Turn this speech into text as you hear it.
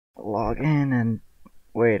log in and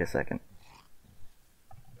wait a second.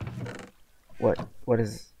 What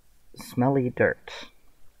is smelly dirt?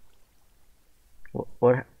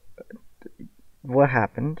 What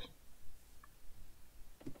happened?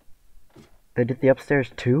 They did the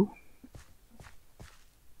upstairs too?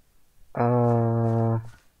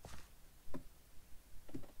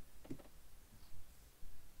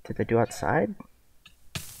 Did they do outside?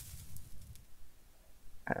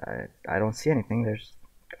 I don't see anything. There's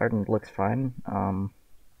garden looks fine.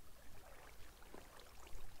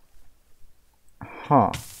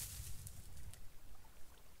 Huh.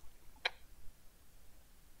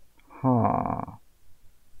 Huh.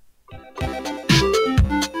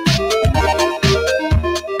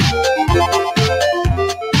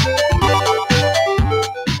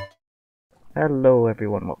 Hello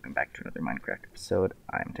everyone, welcome back to another Minecraft episode.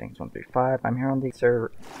 I'm Tanks135. I'm here on the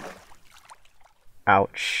server.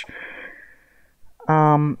 Ouch.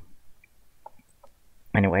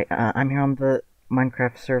 Anyway, I'm here on the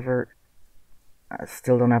Minecraft server. I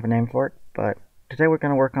still don't have a name for it, but today we're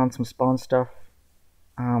gonna work on some spawn stuff.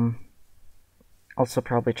 Also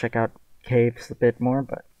probably check out caves a bit more,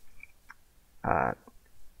 but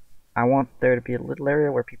I want there to be a little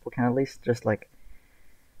area where people can at least just like,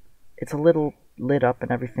 it's a little lit up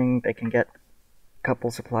and everything. They can get a couple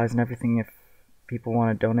supplies and everything if people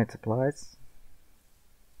want to donate supplies.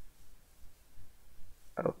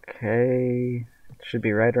 Okay, it should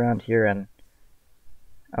be right around here. And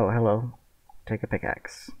oh, hello, take a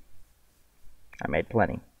pickaxe. I made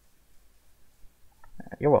plenty.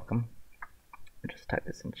 You're welcome. I'll just type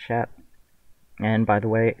this in chat. And by the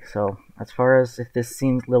way, so as far as if this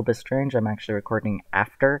seems a little bit strange, I'm actually recording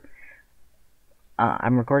after.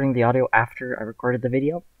 I'm recording the audio after I recorded the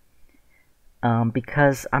video,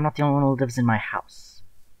 because I'm not the only one who lives in my house.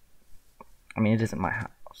 I mean, it isn't my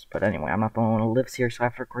house, but anyway, I'm not the only one who lives here, so I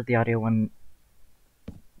have to record the audio when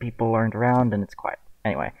people aren't around and it's quiet.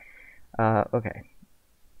 Anyway, okay,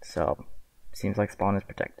 so seems like spawn is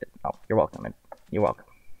protected. Oh, you're welcome. You're welcome.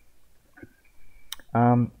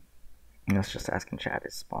 Let's just ask in chat,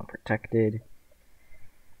 is spawn protected?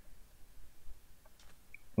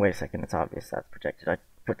 Wait a second, it's obvious that's protected. I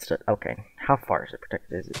put stuff. Okay, how far is it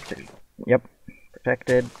protected? Is it protected? Yep,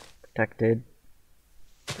 protected, protected,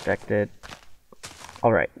 protected.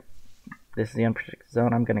 Alright, this is the unprotected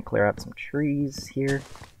zone. I'm gonna clear out some trees here.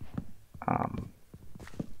 In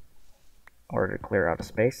order to clear out a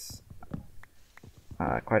space.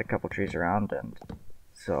 Quite a couple trees around, and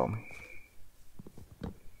so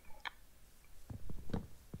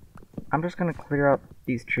I'm just gonna clear out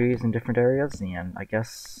these trees in different areas, and I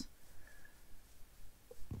guess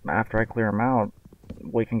after I clear them out,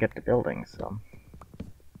 we can get to building, so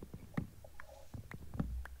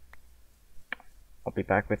I'll be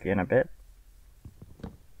back with you in a bit.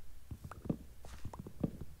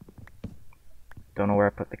 Don't know where I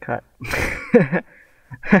put the cut.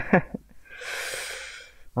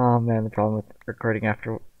 Oh man, the problem with recording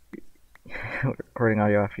after recording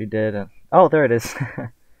audio after you did, and oh, there it is.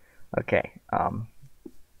 Okay,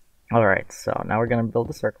 alright, so now we're gonna build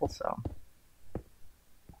a circle, so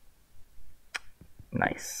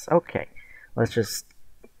nice. Okay, let's just,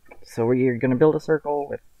 so we're gonna build a circle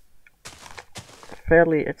with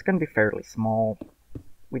it's gonna be fairly small.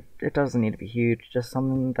 It doesn't need to be huge, just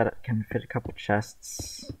something that can fit a couple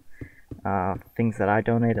chests, things that I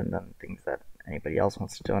donate, and then things that anybody else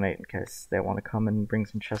wants to donate in case they want to come and bring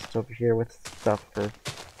some chests over here with stuff for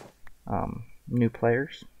new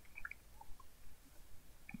players.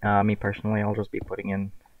 Me personally, I'll just be putting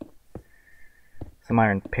in some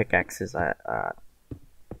iron pickaxes, at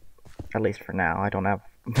least for now. I don't have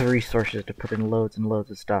the resources to put in loads and loads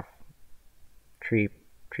of stuff. Tree,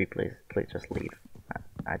 please just leave.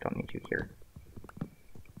 I don't need you here.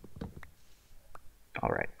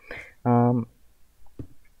 Alright.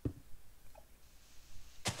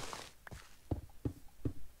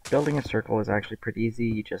 Building a circle is actually pretty easy.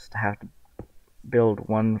 You just have to build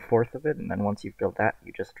 1/4 of it, and then once you've built that,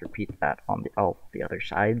 you just repeat that on all the other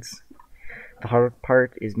sides. The hard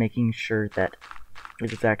part is making sure that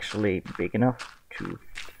it is actually big enough to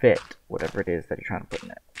fit whatever it is that you're trying to put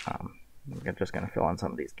in it. I'm just going to fill in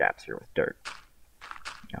some of these gaps here with dirt,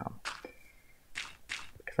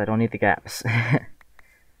 because I don't need the gaps.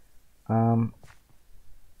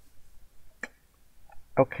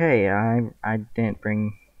 Okay, I didn't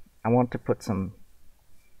bring, I want to put the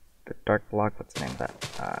dark block, what's the name of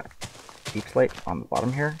that, deep slate on the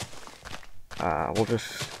bottom here. We'll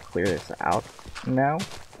just clear this out now,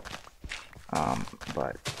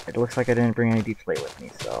 but it looks like I didn't bring any deep slate with me,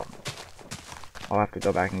 so I'll have to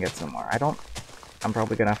go back and get some more. I'm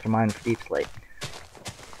probably gonna have to mine for deep slate.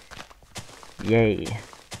 Yay.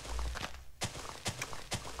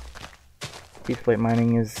 Deep slate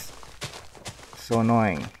mining is so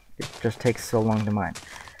annoying. It just takes so long to mine.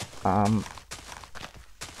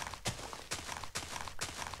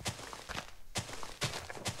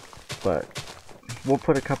 But we'll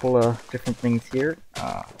put a couple of different things here.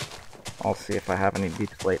 I'll see if I have any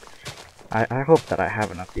deep slate. I hope that I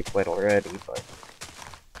have enough deep slate already, but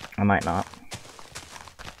I might not.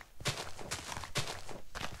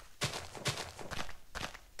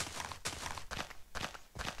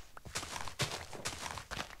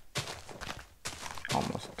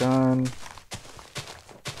 Almost done.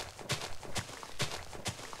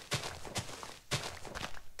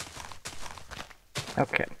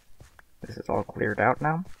 Okay, this is all cleared out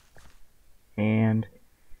now, and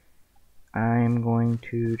I'm going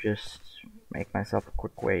to just make myself a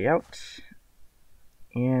quick way out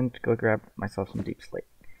and go grab myself some deep slate,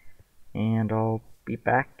 and I'll be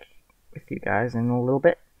back with you guys in a little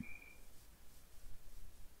bit.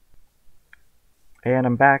 And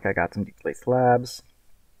I'm back. I got some deep slate slabs.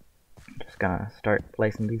 Just gonna start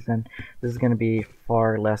placing these in. This is gonna be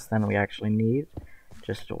far less than we actually need.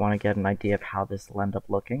 Just want to get an idea of how this will end up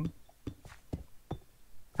looking.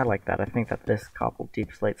 I like that. I think that this cobbled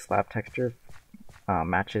deep slate slab texture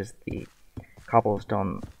matches the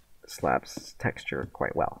cobblestone slab's texture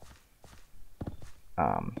quite well.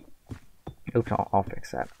 Oops, I'll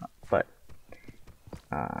fix that. But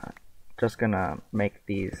just gonna make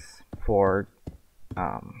these 4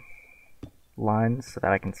 lines so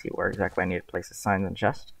that I can see where exactly I need to place the signs and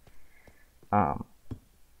chest.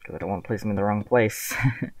 Because I don't want to place them in the wrong place.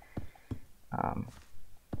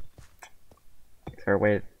 Is there a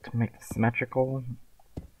way to make it symmetrical?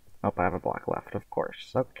 Oh, I have a block left, of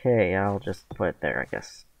course. Okay, I'll just put it there, I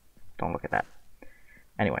guess. Don't look at that.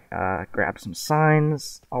 Anyway, grab some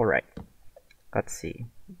signs. Alright, let's see.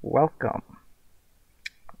 Welcome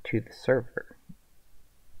to the server.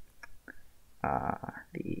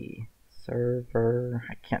 The server...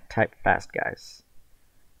 I can't type fast, guys.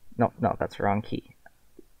 No, that's the wrong key.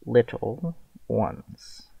 Little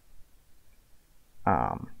ones.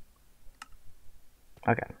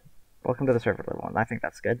 Okay. Welcome to the server, little one. I think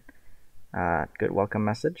that's good. Good welcome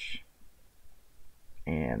message.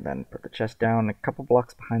 And then put the chest down a couple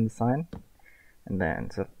blocks behind the sign. And then,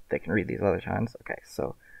 so they can read these other signs. Okay,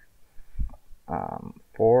 so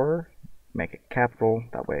 4, make it capital.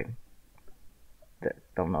 That way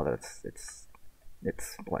they'll know that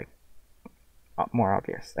it's like more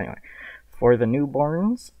obvious. Anyway, for the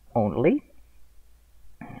newborns only.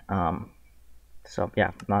 So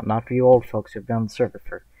yeah, not for you old folks who've been on the server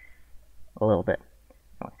for a little bit.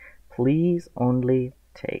 Anyway, please only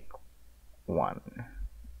take 1.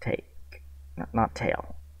 Take, not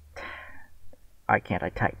tail. I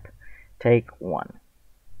type. Take 1.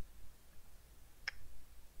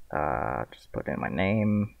 Just put in my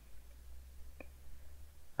name.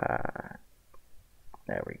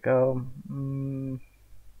 There we go.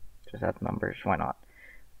 Just add numbers, why not?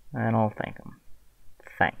 And I'll thank them.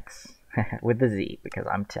 Thanks. With the Z, because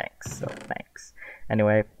I'm tanks, so thanks.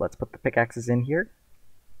 Anyway, let's put the pickaxes in here.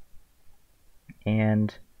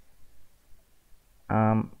 And,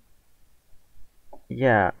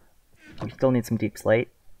 yeah, we still need some deep slate.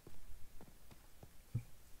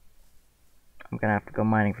 I'm gonna have to go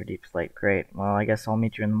mining for deep slate. Great. Well, I guess I'll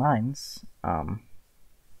meet you in the mines.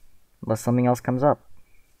 Unless something else comes up.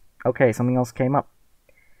 Okay, something else came up.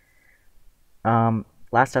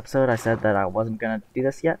 Last episode I said that I wasn't gonna do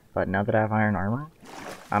this yet, but now that I have iron armor,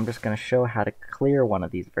 I'm just gonna show how to clear one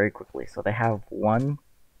of these very quickly. So they have 1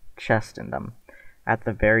 chest in them at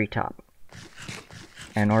the very top.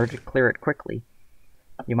 And in order to clear it quickly,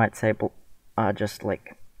 you might say, just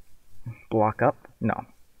like block up. No.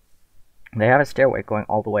 They have a stairway going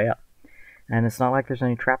all the way up. And it's not like there's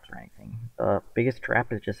any traps or anything. The biggest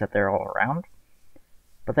trap is just that they're all around.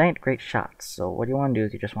 But they ain't great shots, so what you want to do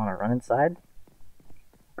is you just want to run inside,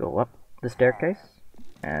 go up the staircase,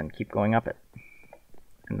 and keep going up it.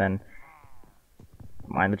 And then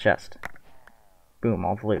mine the chest. Boom,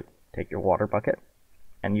 all the loot. Take your water bucket,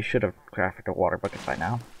 and you should have crafted a water bucket by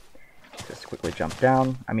now. Just quickly jump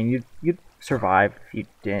down. I mean, you'd survive if you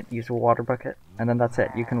didn't use a water bucket, and then that's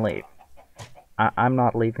it. You can leave. I'm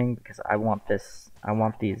not leaving because I want these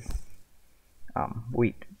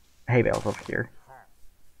wheat hay bales over here.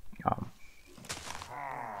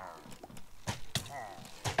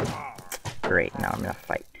 Great, now I'm gonna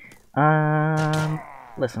fight.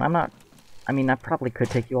 Listen, I mean, I probably could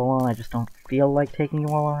take you all on, I just don't feel like taking you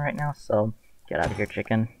all on right now, so get out of here,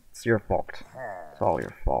 chicken. It's your fault. It's all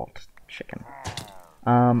your fault, chicken.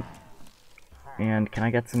 And can I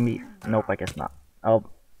get some meat? Nope, I guess not. Oh,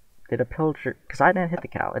 Did a pillager... Because I didn't hit the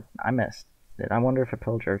cow. I missed. I wonder if a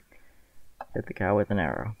pillager hit the cow with an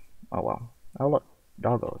arrow. Oh well. Oh look.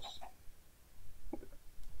 Doggos.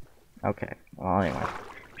 Okay. Well anyway.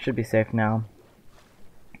 Should be safe now.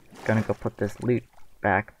 Gonna go put this loot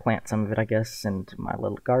back. Plant some of it, I guess, into my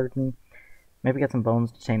little garden. Maybe get some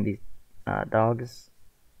bones to tame these dogs.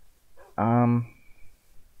 But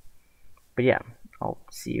yeah. I'll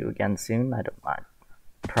see you again soon. I don't mind.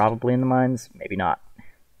 Probably in the mines. Maybe not.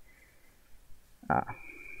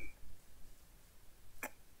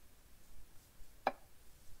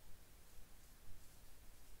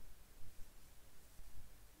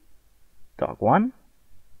 Dog 1,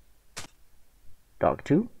 Dog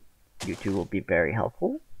 2, you two will be very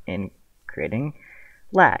helpful in creating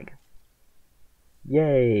lag.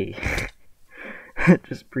 Yay!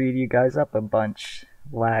 Just breed you guys up a bunch.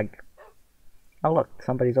 Lag. Oh look,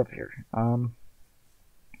 somebody's up here.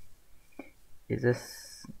 Is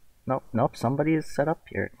this... Nope, somebody is set up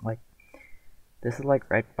here. Like, this is like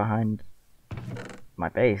right behind my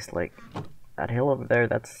base. Like, that hill over there,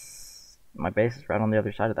 that's... My base is right on the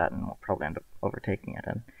other side of that, and we'll probably end up overtaking it.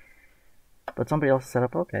 But somebody else set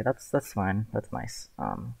up. Okay, that's fine. That's nice.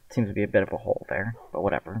 Seems to be a bit of a hole there, but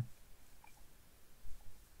whatever.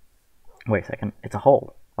 Wait a second. It's a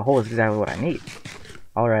hole. A hole is exactly what I need.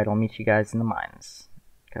 Alright, I'll meet you guys in the mines.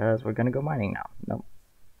 Because we're gonna go mining now. Nope.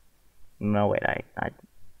 No, wait, I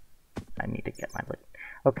need to get my loot.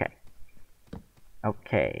 Okay.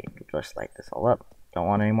 Okay, just light this all up. Don't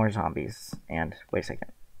want any more zombies. And, wait a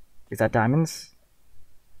second. Is that diamonds?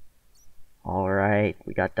 Alright,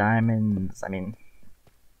 we got diamonds. I mean...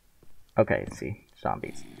 Okay, see.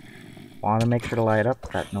 Zombies. Want to make sure to light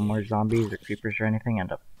up that no more zombies or creepers or anything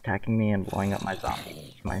end up attacking me and blowing up my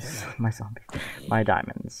zombies. My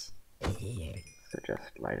diamonds. So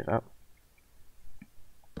just light it up.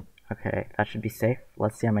 Okay, that should be safe.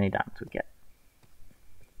 Let's see how many diamonds we get.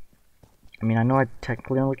 I mean, I know I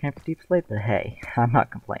technically only came for deep slate, but hey, I'm not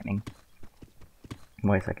complaining.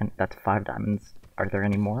 Wait a second, that's 5 diamonds. Are there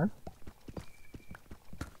any more?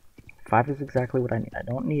 5 is exactly what I need. I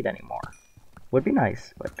don't need any more. Would be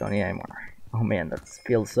nice, but don't need any more. Oh man, that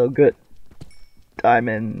feels so good.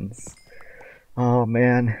 Diamonds. Oh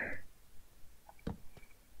man.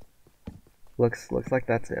 Looks like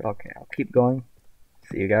that's it. Okay, I'll keep going.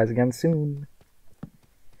 See you guys again soon.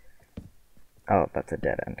 Oh, that's a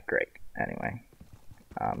dead end. Great. Anyway.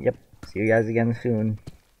 Yep. See you guys again soon.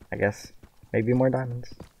 I guess. Maybe more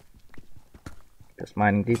diamonds. Just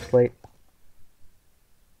mining deep slate.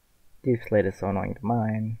 Deep slate is so annoying to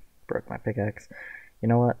mine. Broke my pickaxe. You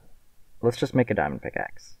know what? Let's just make a diamond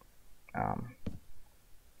pickaxe.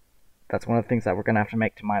 That's one of the things that we're gonna have to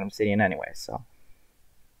make to mine obsidian anyway, so.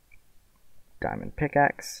 Diamond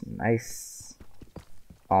pickaxe. Nice.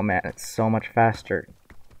 Oh man, it's so much faster.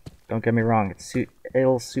 Don't get me wrong, it's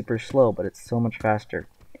super slow, but it's so much faster.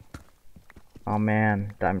 Oh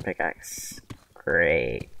man, diamond pickaxe.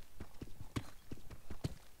 Great.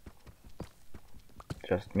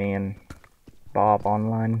 Just me and Bob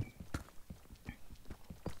online.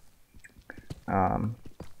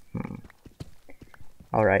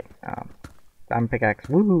 Alright, diamond pickaxe.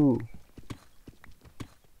 Woohoo!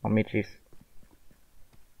 I'll meet you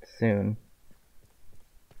soon.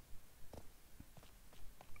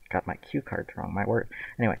 Got my cue cards wrong, my word.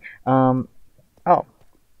 Anyway, oh.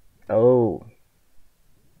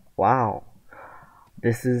 Wow.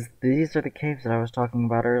 These are the caves that I was talking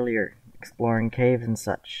about earlier. Exploring caves and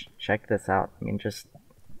such. Check this out. I mean, just...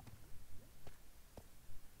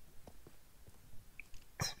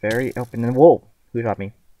 It's very open and... Whoa! Who shot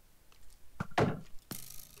me?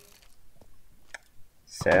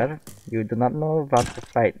 Sir, you do not know about the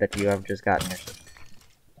fight that you have just gotten yourself.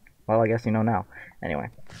 Well, I guess you know now. Anyway.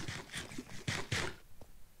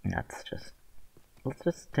 That's just... Let's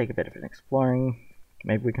just take a bit of an exploring.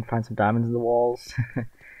 Maybe we can find some diamonds in the walls.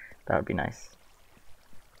 That would be nice.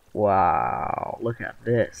 Wow, look at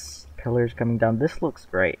this. Pillars coming down. This looks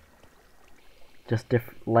great. Just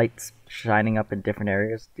different lights shining up in different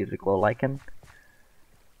areas due to glow lichen.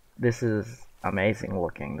 This is amazing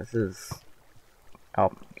looking. This is...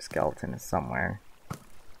 Oh, skeleton is somewhere.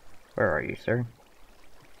 Where are you, sir?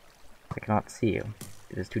 I cannot see you.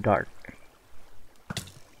 It is too dark.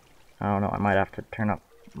 I don't know, I might have to turn up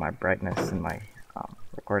my brightness in my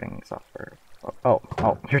recording software.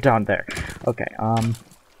 Oh, you're down there. Okay,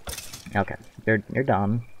 okay, you're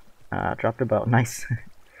down. Dropped a bow, nice.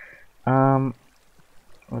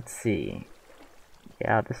 Let's see.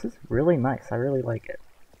 Yeah, this is really nice. I really like it.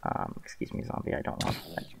 Excuse me, zombie. I don't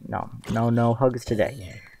want. No hugs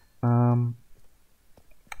today. Oh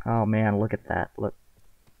man, look at that. Look.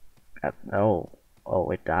 Oh Oh,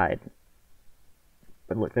 it died.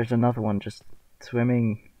 But look, there's another one just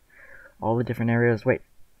swimming all the different areas. Wait,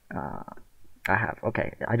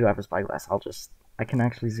 okay, I do have a spyglass. I can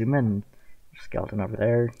actually zoom in. Skeleton over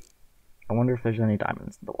there. I wonder if there's any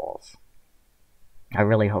diamonds in the walls. I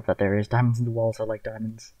really hope that there is diamonds in the walls. I like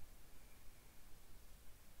diamonds.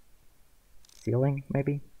 Ceiling,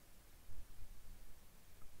 maybe?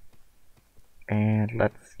 And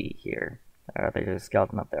let's see here. There's a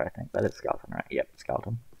skeleton up there, I think. That is a skeleton, right? Yep,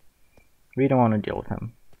 skeleton. We don't want to deal with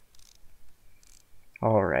him.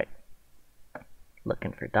 Alright.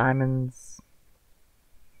 Looking for diamonds.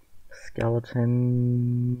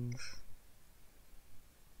 Skeletons.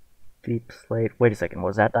 Deep slate. Wait a second,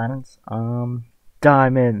 was that diamonds?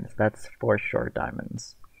 Diamonds! That's for sure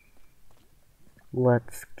diamonds.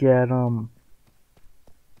 Let's get them.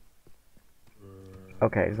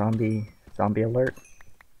 Okay, zombie alert.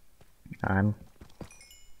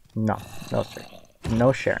 No, sir.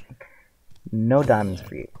 No sharing. No diamonds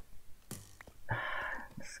for you.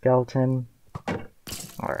 Skeleton.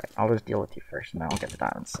 Alright, I'll just deal with you first and then I'll get the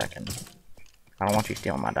diamonds second. I don't want you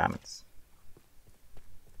stealing my diamonds.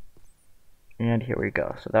 And here we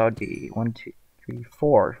go. So that would be 1, 2, 3,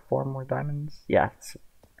 4. 4 more diamonds? Yeah, it's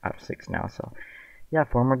out of 6 now, so yeah,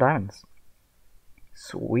 4 more diamonds.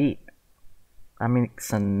 Sweet. I mean,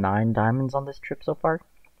 it's 9 diamonds on this trip so far.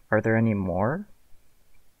 Are there any more?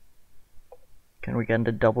 Can we get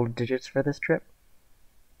into double digits for this trip?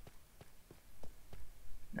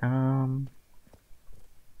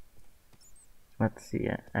 Let's see.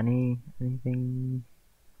 Anything?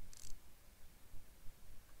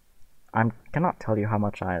 I cannot tell you how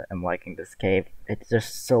much I am liking this cave. It's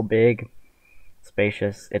just so big,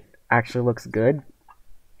 spacious. It actually looks good.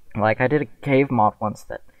 Like, I did a cave mod once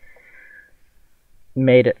that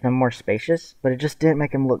made them more spacious, but it just didn't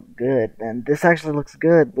make them look good. And this actually looks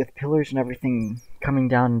good with pillars and everything coming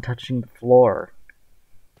down and touching the floor.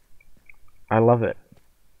 I love it.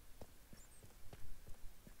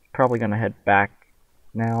 Probably gonna head back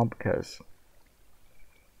now because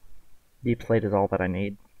deep slate is all that I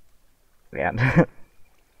need. And I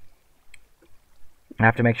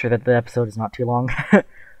have to make sure that the episode is not too long.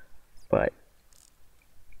 But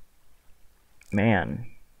man,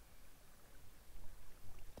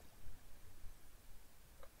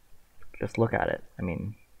 just look at it. I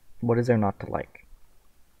mean, what is there not to like?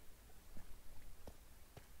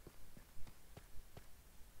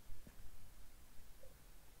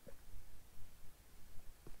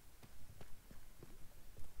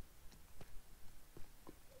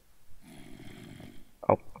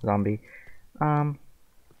 Oh, zombie.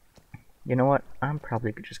 You know what? I'm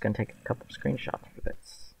probably just gonna take a couple of screenshots for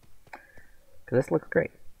this. Because this looks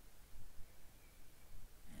great.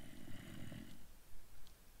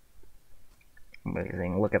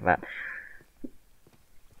 Amazing, look at that.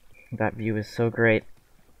 That view is so great.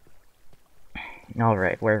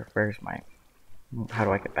 Alright, where's my... How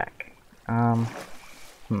do I get back?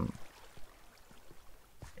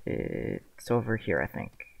 It's over here, I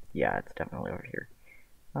think. Yeah, it's definitely over here.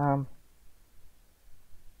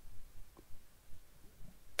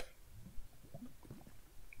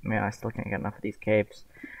 Man, I still can't get enough of these caves.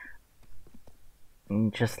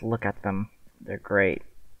 And just look at them. They're great.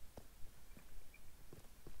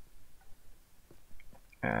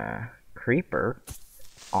 Creeper?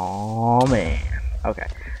 Oh man. Okay.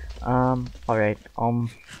 Alright,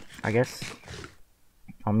 I guess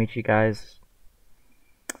I'll meet you guys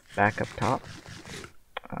back up top.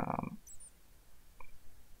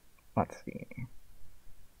 Let's see.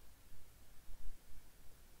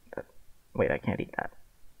 Wait, I can't eat that.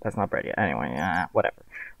 That's not bread yet. Anyway, whatever.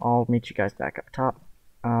 I'll meet you guys back up top.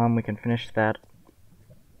 We can finish that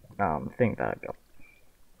thing that I built.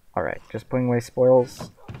 Alright, just putting away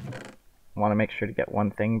spoils. I want to make sure to get one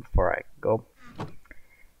thing before I go.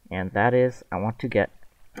 And that is, I want to get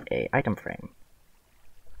a item frame.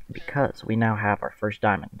 Because we now have our first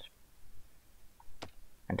diamond.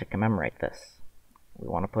 And to commemorate this, we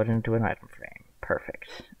want to put it into an item frame.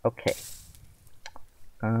 Perfect. Okay.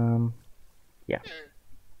 Yeah.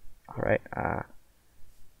 Alright,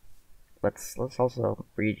 let's also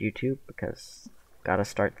read YouTube, because gotta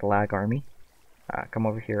start the lag army. Come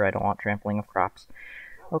over here, I don't want trampling of crops.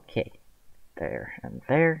 Okay. There and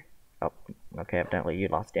there. Oh, okay, evidently you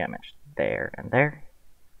lost damage. There and there.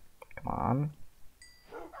 Come on.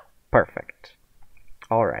 Perfect.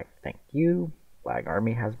 Alright, thank you. Lag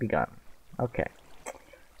army has begun. Okay.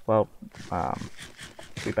 Well,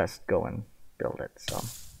 we best go and build it, so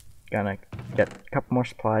gonna get a couple more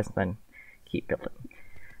supplies and then keep building.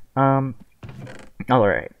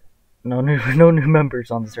 Alright. No new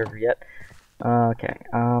members on the server yet. Okay,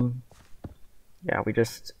 yeah,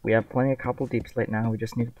 we have plenty of cobble deep slate now. We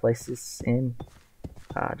just need to place this in,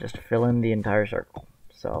 just fill in the entire circle.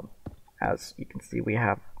 So, as you can see, we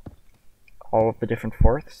have all of the different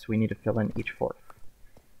fourths. We need to fill in each fourth.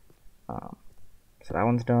 So that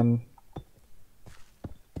one's done.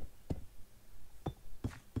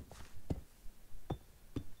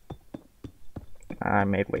 I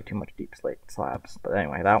made way too much deep slate slabs, but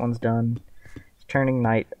anyway, that one's done. It's turning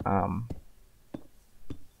night, and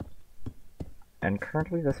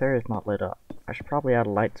currently this area is not lit up. I should probably add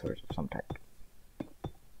a light source of some type.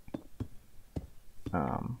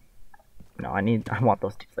 No, I want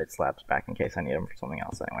those deep slate slabs back in case I need them for something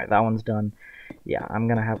else. Anyway, that one's done. Yeah, I'm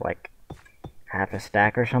gonna have like half a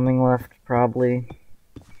stack or something left, probably.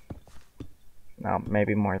 No,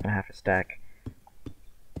 maybe more than half a stack.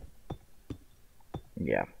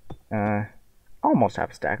 Yeah. Almost half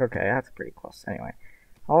a stack. Okay, that's pretty close. Anyway.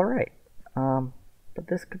 Alright. But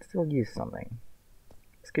this could still use something.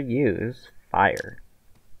 This could use fire.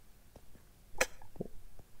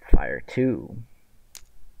 Fire 2.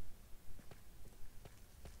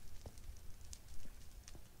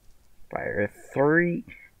 Fire 3.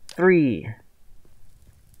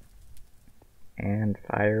 And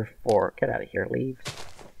fire 4. Get out of here, leaves.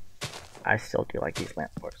 I still do like these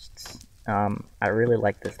lampposts. I really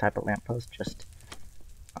like this type of lamppost, just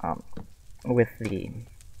with the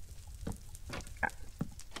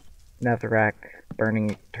netherrack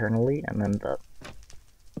burning eternally, and then the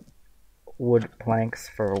wood planks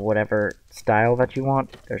for whatever style that you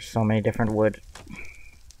want. There's so many different wood,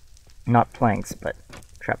 not planks, but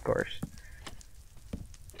trapdoors.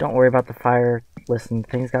 Don't worry about the fire. Listen,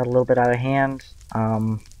 things got a little bit out of hand.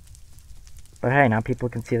 But hey, now people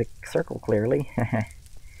can see the circle clearly.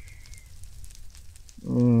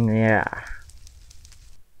 Yeah.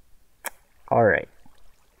 Alright.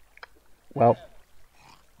 Well,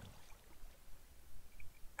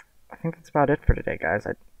 I think that's about it for today, guys.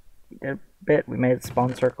 We did a bit. We made a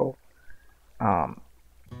spawn circle.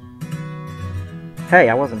 Hey,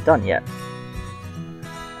 I wasn't done yet.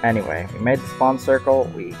 Anyway, we made the spawn circle.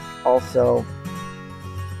 We also...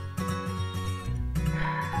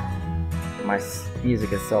 My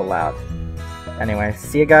music is so loud. Anyway,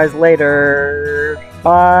 see you guys later.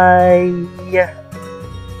 Bye.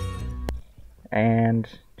 And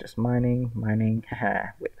just mining,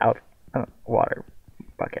 without a water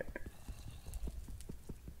bucket.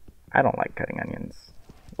 I don't like cutting onions.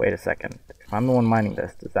 Wait a second. If I'm the one mining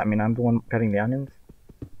this, does that mean I'm the one cutting the onions?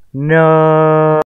 No.